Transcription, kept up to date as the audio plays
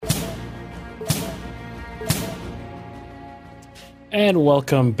And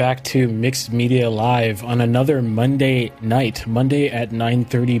welcome back to Mixed Media Live on another Monday night, Monday at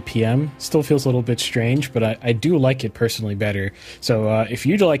 9:30 p.m. Still feels a little bit strange, but I do like it personally better. So if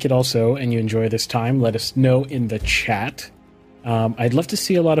you like it also and you enjoy this time, let us know in the chat. I'd love to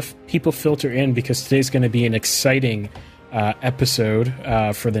see a lot of people filter in because today's going to be an exciting episode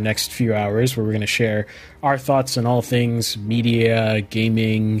for the next few hours where we're going to share our thoughts on all things media,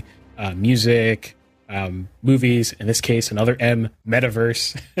 gaming, music, movies, in this case, another M,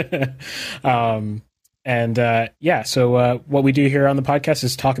 metaverse. So what we do here on the podcast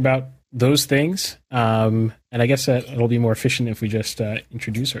is talk about those things. And I guess that it'll be more efficient if we just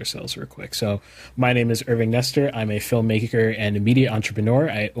introduce ourselves real quick. So my name is Irving Nestor. I'm a filmmaker and a media entrepreneur.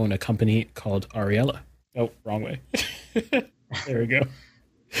 I own a company called Ariella. Oh, wrong way. There we go.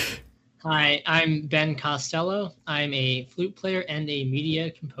 Hi, I'm Ben Costello. I'm a flute player and a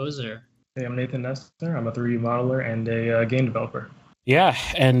media composer. Hey, I'm Nathan Nestor. I'm a 3D modeler and a game developer. Yeah,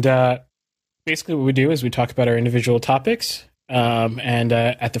 and basically what we do is we talk about our individual topics, and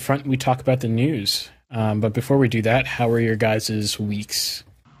at the front we talk about the news. But before we do that, how were your guys' weeks?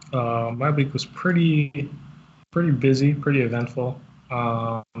 My week was pretty busy, pretty eventful.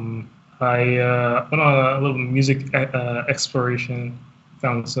 I went on a little music exploration,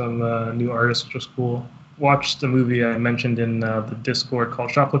 found some new artists, which was cool. Watched the movie I mentioned in the Discord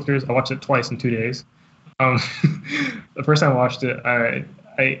called Shoplifters. I watched it twice in 2 days. The first time I watched it, I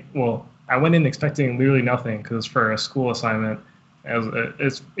went in expecting literally nothing because it's for a school assignment.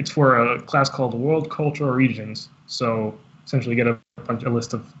 It's for a class called World Cultural Regions. So essentially, you get a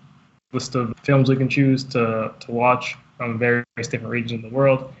list of films we can choose to watch from various different regions of the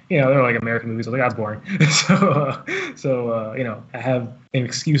world. You know, they're like American movies. I was like, that's boring. So I have an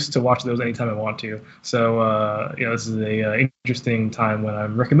excuse to watch those anytime I want to. So, this is a interesting time when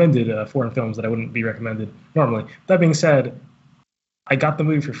I'm recommended foreign films that I wouldn't be recommended normally. That being said, I got the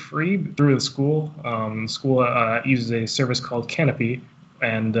movie for free through the school. School uses a service called Canopy,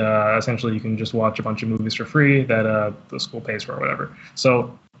 and essentially you can just watch a bunch of movies for free that the school pays for or whatever.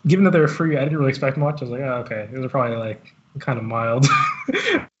 So given that they were free, I didn't really expect much. I was like, oh, okay, these are probably like kind of mild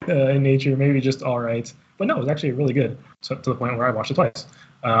in nature, maybe just all right. But no, it was actually really good, to the point where I watched it twice.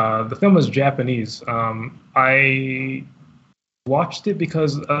 The film was Japanese. I watched it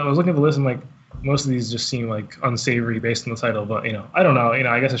because I was looking at the list and like most of these just seem like unsavory based on the title. But I don't know.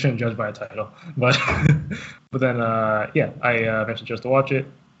 I guess I shouldn't judge by a title. But then I eventually chose to watch it.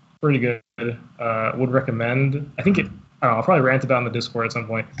 Pretty good. Would recommend. I think I'll probably rant about it in the Discord at some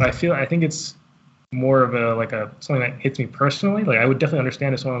point. But I think it's more of a something that hits me personally. Like I would definitely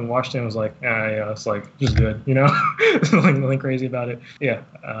understand if someone watched it and was like, it's like just good, nothing crazy about it. Yeah,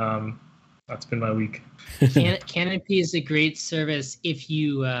 that's been my week. Canopy is a great service if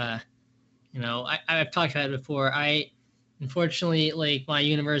you, I've talked about it before. Unfortunately, like my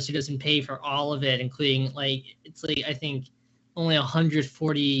university doesn't pay for all of it, including I think only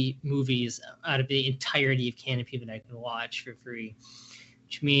 140 movies out of the entirety of Canopy that I can watch for free,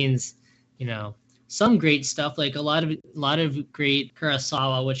 which means, some great stuff, like a lot of great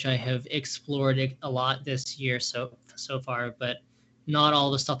Kurosawa, which I have explored a lot this year so far, but not all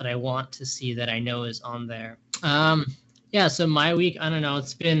the stuff that I want to see that I know is on there. So my week, I don't know,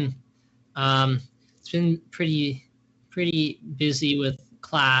 it's been pretty busy with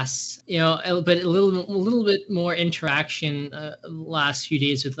class, but a little bit more interaction last few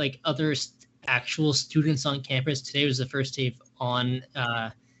days with like other actual students on campus. Today was the first day of on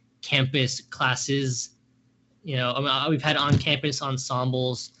campus classes. We've had on campus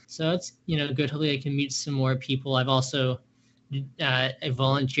ensembles, so it's good. Hopefully I can meet some more people. I've also I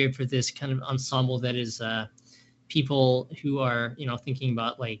volunteered for this kind of ensemble that is people who are thinking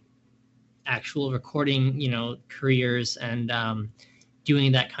about like actual recording careers and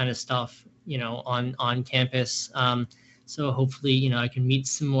doing that kind of stuff on campus. So hopefully I can meet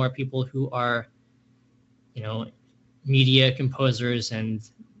some more people who are media composers and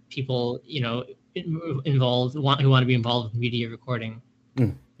people involved who want to be involved with media recording.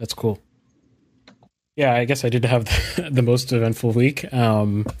 That's cool. Yeah, I guess I did have the most eventful week.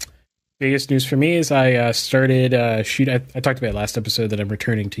 Biggest news for me is I started shoot. I talked about last episode that I'm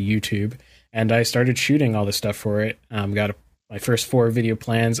returning to YouTube, and I started shooting all the stuff for it. Got my first 4 video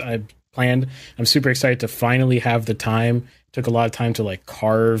plans I planned. I'm super excited to finally have the time. Took a lot of time to like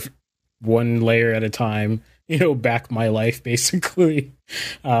carve one layer at a time, back my life basically,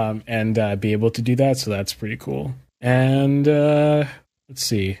 and be able to do that. So that's pretty cool. And let's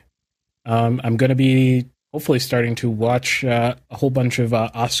see. I'm going to be hopefully starting to watch a whole bunch of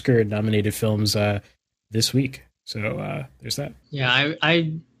Oscar-nominated films this week. So there's that. Yeah,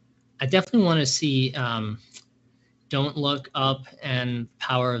 I definitely want to see Don't Look Up and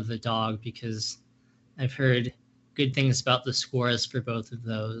Power of the Dog, because I've heard good things about the scores for both of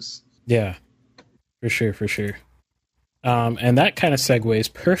those. Yeah, for sure. And that kind of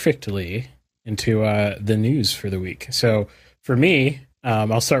segues perfectly into the news for the week. So for me,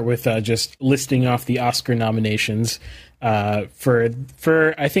 I'll start with just listing off the Oscar nominations.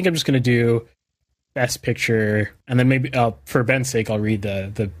 For I think I'm just going to do Best Picture, and then maybe for Ben's sake, I'll read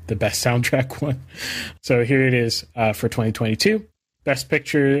the Best Soundtrack one. So here it is for 2022. Best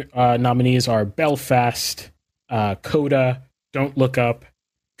Picture nominees are Belfast, Coda, Don't Look Up,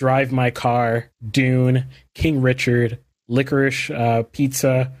 Drive My Car, Dune, King Richard, Licorice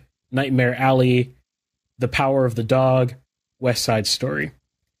Pizza, Nightmare Alley, The Power of the Dog, West Side Story.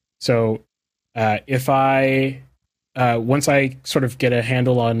 So if I once I sort of get a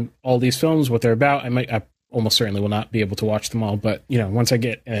handle on all these films, what they're about, I almost certainly will not be able to watch them all. But once I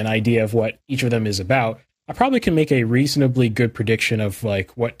get an idea of what each of them is about, I probably can make a reasonably good prediction of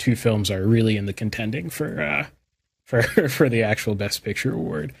like what two films are really in the contending for the actual Best Picture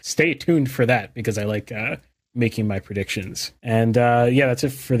award. Stay tuned for that, because I like making my predictions. And that's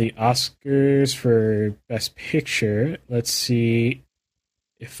it for the Oscars for Best Picture. Let's see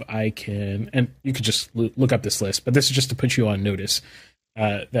if I can, and you could just look up this list, but this is just to put you on notice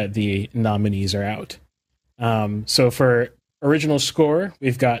that the nominees are out. So for original score,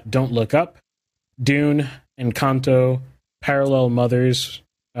 we've got Don't Look Up, Dune, Encanto, Parallel Mothers,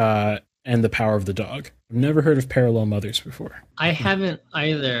 and The Power of the Dog. I've never heard of Parallel Mothers before. I haven't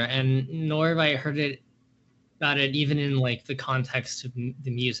either, and nor have I heard about it even in like the context of the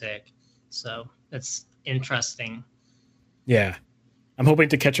music. So that's interesting. Yeah. I'm hoping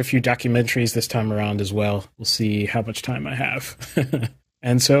to catch a few documentaries this time around as well. We'll see how much time I have.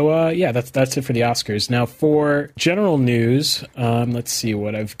 And so, that's it for the Oscars. Now, for general news, let's see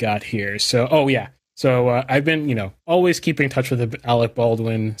what I've got here. So, I've been, always keeping in touch with the Alec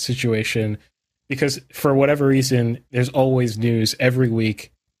Baldwin situation, because for whatever reason, there's always news every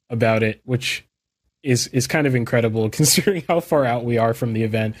week about it, which is kind of incredible considering how far out we are from the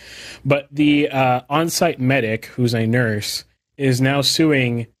event. But the on-site medic, who's a nurse, is now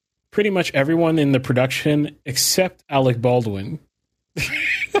suing pretty much everyone in the production except Alec Baldwin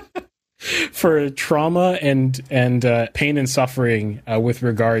for trauma and pain and suffering with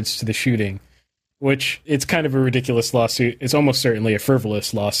regards to the shooting, which it's kind of a ridiculous lawsuit. It's almost certainly a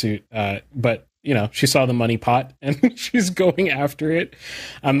frivolous lawsuit, but she saw the money pot and she's going after it.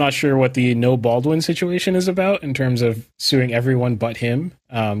 I'm not sure what the no Baldwin situation is about in terms of suing everyone but him,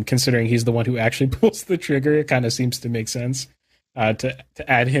 considering he's the one who actually pulls the trigger. It kind of seems to make sense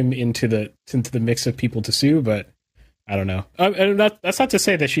to add him into the mix of people to sue, but I don't know. And that's not to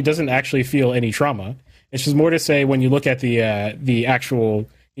say that she doesn't actually feel any trauma. It's just more to say when you look at the actual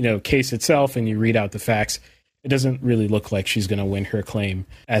case itself and you read out the facts, it doesn't really look like she's going to win her claim,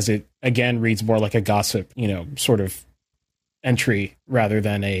 as it again reads more like a gossip sort of entry rather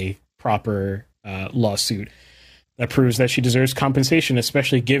than a proper lawsuit that proves that she deserves compensation,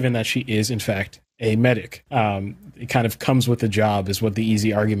 especially given that she is in fact a medic. It kind of comes with the job is what the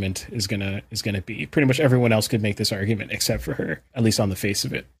easy argument is gonna be. Pretty much everyone else could make this argument except for her, at least on the face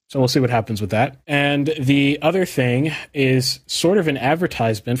of it. So we'll see what happens with that. And the other thing is sort of an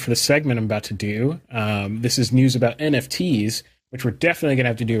advertisement for the segment I'm about to do. This is news about NFTs, which we're definitely gonna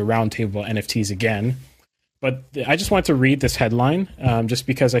have to do a roundtable on NFTs again. But I just want to read this headline just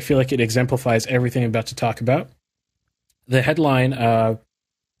because I feel like it exemplifies everything I'm about to talk about. The headline,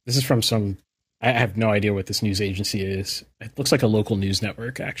 this is from I have no idea what this news agency is. It looks like a local news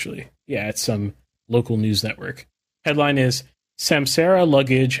network, actually. Yeah, it's some local news network. Headline is, Samsara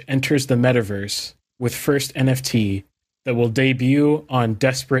Luggage enters the metaverse with first NFT that will debut on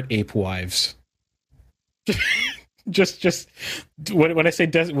Desperate Ape Wives. just when I say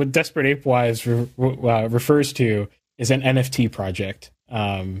what Desperate Ape Wives refers to is an NFT project,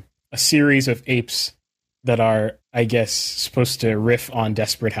 a series of apes that are, I guess, supposed to riff on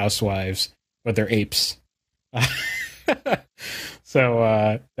Desperate Housewives, but they're apes.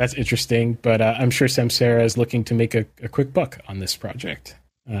 So that's interesting, but I'm sure Samsara is looking to make a quick buck on this project.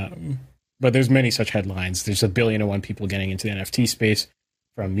 But there's many such headlines. There's 1 billion and one people getting into the NFT space,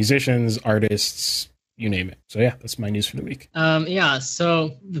 from musicians, artists, you name it. So yeah, that's my news for the week.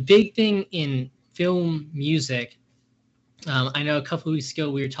 So the big thing in film music, I know a couple of weeks ago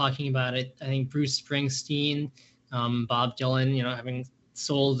we were talking about it. I think Bruce Springsteen, Bob Dylan, having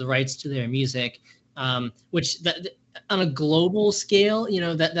sold the rights to their music, which that on a global scale,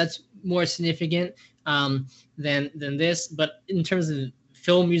 that's more significant than this. But in terms of the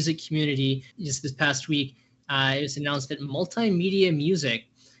film music community, just this past week, it was announced that Multimedia Music,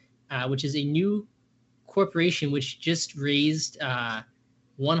 which is a new corporation, which just raised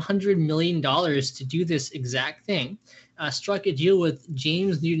 $100 million to do this exact thing, struck a deal with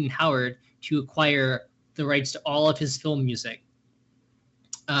James Newton Howard to acquire the rights to all of his film music.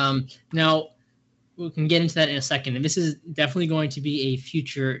 Now, we can get into that in a second. And this is definitely going to be a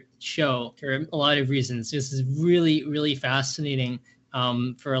future show for a lot of reasons. This is really, really fascinating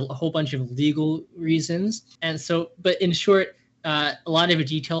for a whole bunch of legal reasons. And so, but in short, a lot of the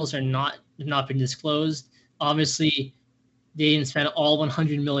details are not been disclosed. Obviously, they didn't spend all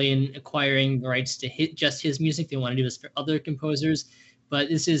 100 million acquiring the rights to just his music. They want to do this for other composers. But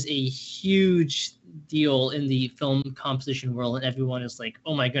this is a huge deal in the film composition world, and everyone is like,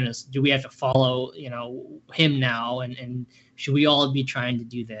 "Oh my goodness, do we have to follow, him now? And should we all be trying to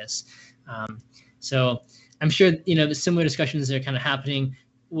do this?" So I'm sure the similar discussions are kind of happening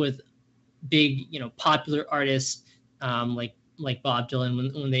with big, popular artists like Bob Dylan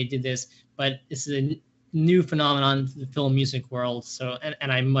when they did this. But this is a new phenomenon in the film music world. So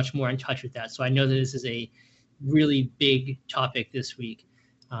and I'm much more in touch with that. So I know that this is a really big topic this week.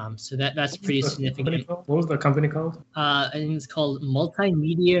 So that's pretty significant. What was the company called? I think it's called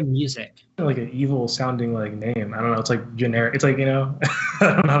Multimedia Music. Like an evil sounding name. I don't know. It's like generic. It's like, I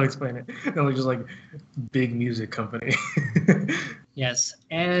don't know how to explain it. Like just like big music company. Yes.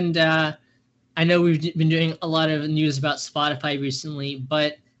 And I know we've been doing a lot of news about Spotify recently,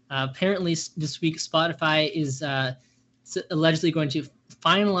 but apparently this week Spotify is allegedly going to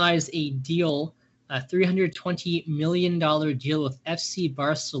finalize a deal, a $320 million deal with FC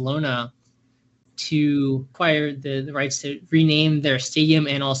Barcelona to acquire the rights to rename their stadium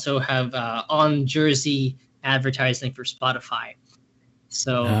and also have on-jersey advertising for Spotify.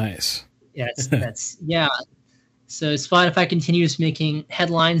 So nice. That's yeah. So Spotify continues making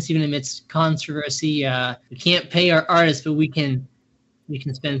headlines even amidst controversy. We can't pay our artists, but we can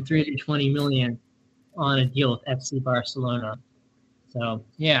spend $320 million on a deal with FC Barcelona. So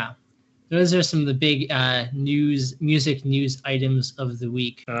yeah. Those are some of the big music news items of the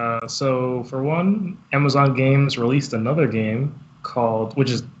week. So for one, Amazon Games released another game which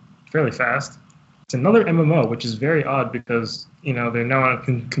is fairly fast. It's another MMO, which is very odd because, they're now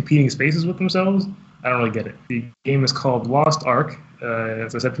in competing spaces with themselves. I don't really get it. The game is called Lost Ark.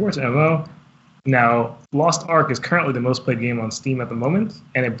 As I said before, it's an MMO. Now, Lost Ark is currently the most played game on Steam at the moment,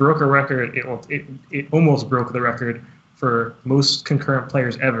 and it broke a record. It almost broke the record for most concurrent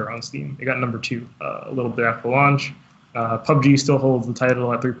players ever on Steam. It got number 2 a little bit after launch. PUBG still holds the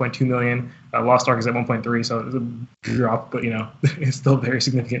title at 3.2 million. Lost Ark is at 1.3, so it's a drop, but it's still a very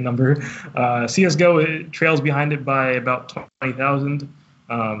significant number. CS:GO trails behind it by about 20,000.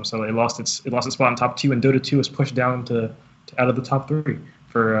 So it lost its spot in top 2, and Dota 2 is pushed down to out of the top 3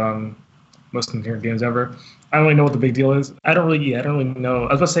 for most concurrent games ever. I don't really know what the big deal is. I don't really know.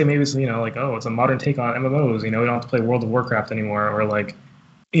 I was about to say maybe it's it's a modern take on MMOs. We don't have to play World of Warcraft anymore, or like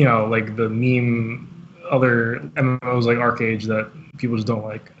the meme other MMOs like ArcheAge that people just don't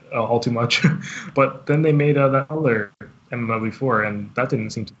like all too much. But then they made that other MMO before, and that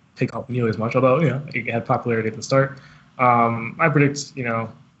didn't seem to take off nearly as much. Although it had popularity at the start. I predict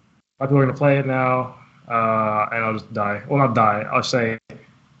people are going to play it now, and I'll just die. Well, not die. I'll say.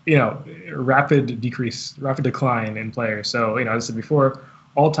 Rapid decline in players. So, as I said before,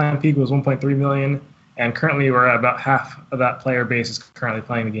 all-time peak was 1.3 million, and currently we're at about half of that player base is currently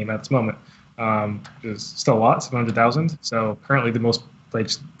playing the game at this moment. Which is still a lot, 700,000. So currently the most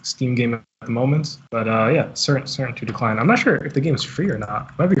played Steam game at the moment. But certain to decline. I'm not sure if the game is free or not.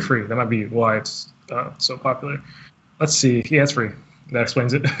 It might be free. That might be why it's so popular. Let's see. Yeah, it's free. That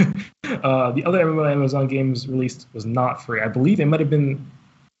explains it. The other MMO Amazon games released was not free. I believe it might have been.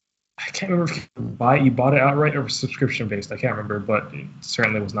 I can't remember if you bought it outright or subscription based. I can't remember, but it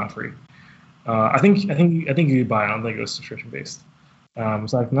certainly was not free. I think you could buy it. I don't think it was subscription based.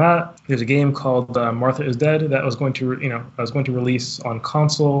 Aside from that, there's a game called Martha is Dead that was going to release on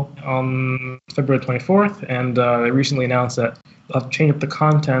console on February 24th, and they recently announced that they'll have to change up the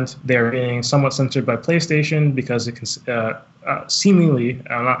content. They're being somewhat censored by PlayStation because it can seemingly,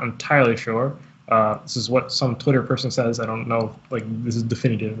 I'm not entirely sure. This is what some Twitter person says. I don't know if this is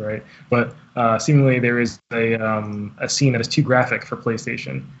definitive, right? But seemingly there is a scene that is too graphic for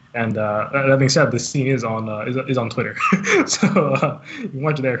PlayStation. And that being said, this scene is on Twitter, so you can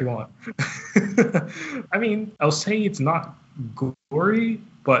watch it there if you want. I mean, I'll say it's not gory,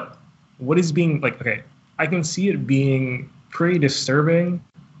 but what is being I can see it being pretty disturbing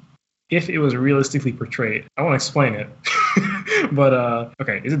if it was realistically portrayed. I won't explain it. But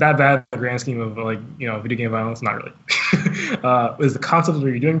is it that bad in the grand scheme of video game violence? Not really. Is the concept of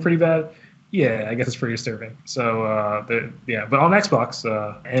what you're doing pretty bad? Yeah, I guess it's pretty disturbing. So, but on Xbox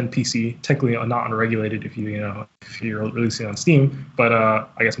and PC, technically not unregulated if you're releasing on Steam, but I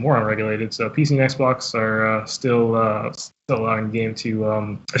guess more unregulated. So PC and Xbox are still allowing the game to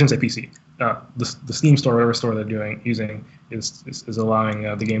I shouldn't say PC. The Steam store, whatever store they're using, is allowing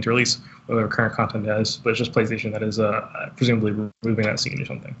the game to release whatever current content it has, but it's just PlayStation that is presumably removing that scene or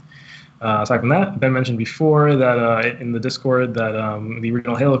something. Aside from that, Ben mentioned before that in the Discord that the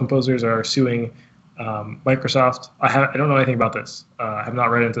original Halo composers are suing Microsoft. I don't know anything about this. I have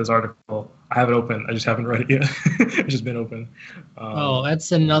not read into this article. I have it open. I just haven't read it yet. It's just been open.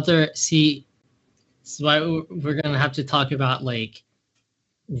 That's another. See, that's why we're gonna have to talk about like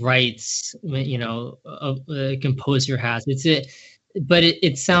rights. A composer has. But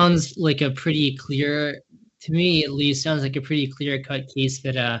it sounds like a pretty clear. To me, at least, sounds like a pretty clear-cut case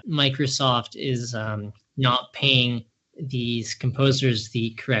that Microsoft is not paying these composers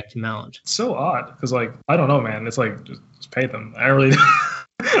the correct amount. It's so odd because, like, I don't know, man. It's like just pay them. I really.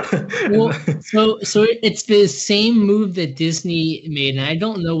 Well, so it's the same move that Disney made, and I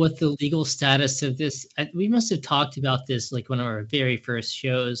don't know what the legal status of this. We must have talked about this like one of our very first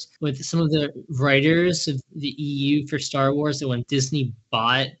shows with some of the writers of the EU for Star Wars. That when Disney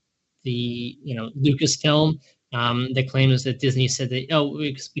bought the Lucasfilm, the claim is that Disney said that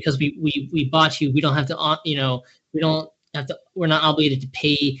because we bought you, we don't have to we're not obligated to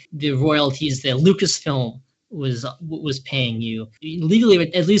pay the royalties that Lucasfilm was paying you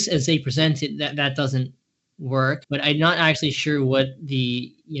legally, at least as they present it. That doesn't work, but I'm not actually sure what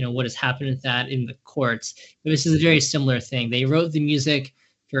what has happened with that in the courts. But this is a very similar thing. They wrote the music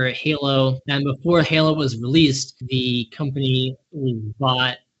for Halo, and before Halo was released, the company was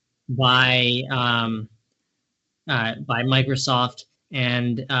bought by Microsoft,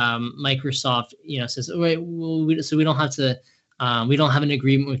 and Microsoft says, "Wait, so we don't have to, we don't have an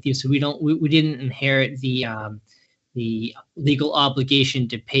agreement with you, so we didn't inherit the legal obligation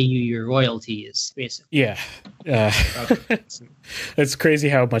to pay you your royalties," basically. Yeah, it's crazy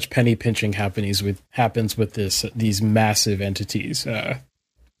how much penny pinching happens with these massive entities.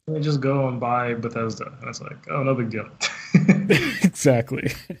 They just go and buy Bethesda, and it's like, oh, no big deal.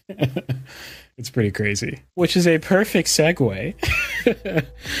 Exactly. It's pretty crazy. Which is a perfect segue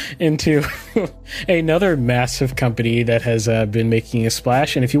into another massive company that has been making a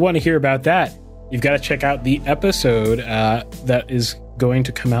splash. And if you want to hear about that, you've got to check out the episode that is going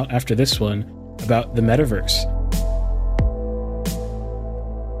to come out after this one about the metaverse.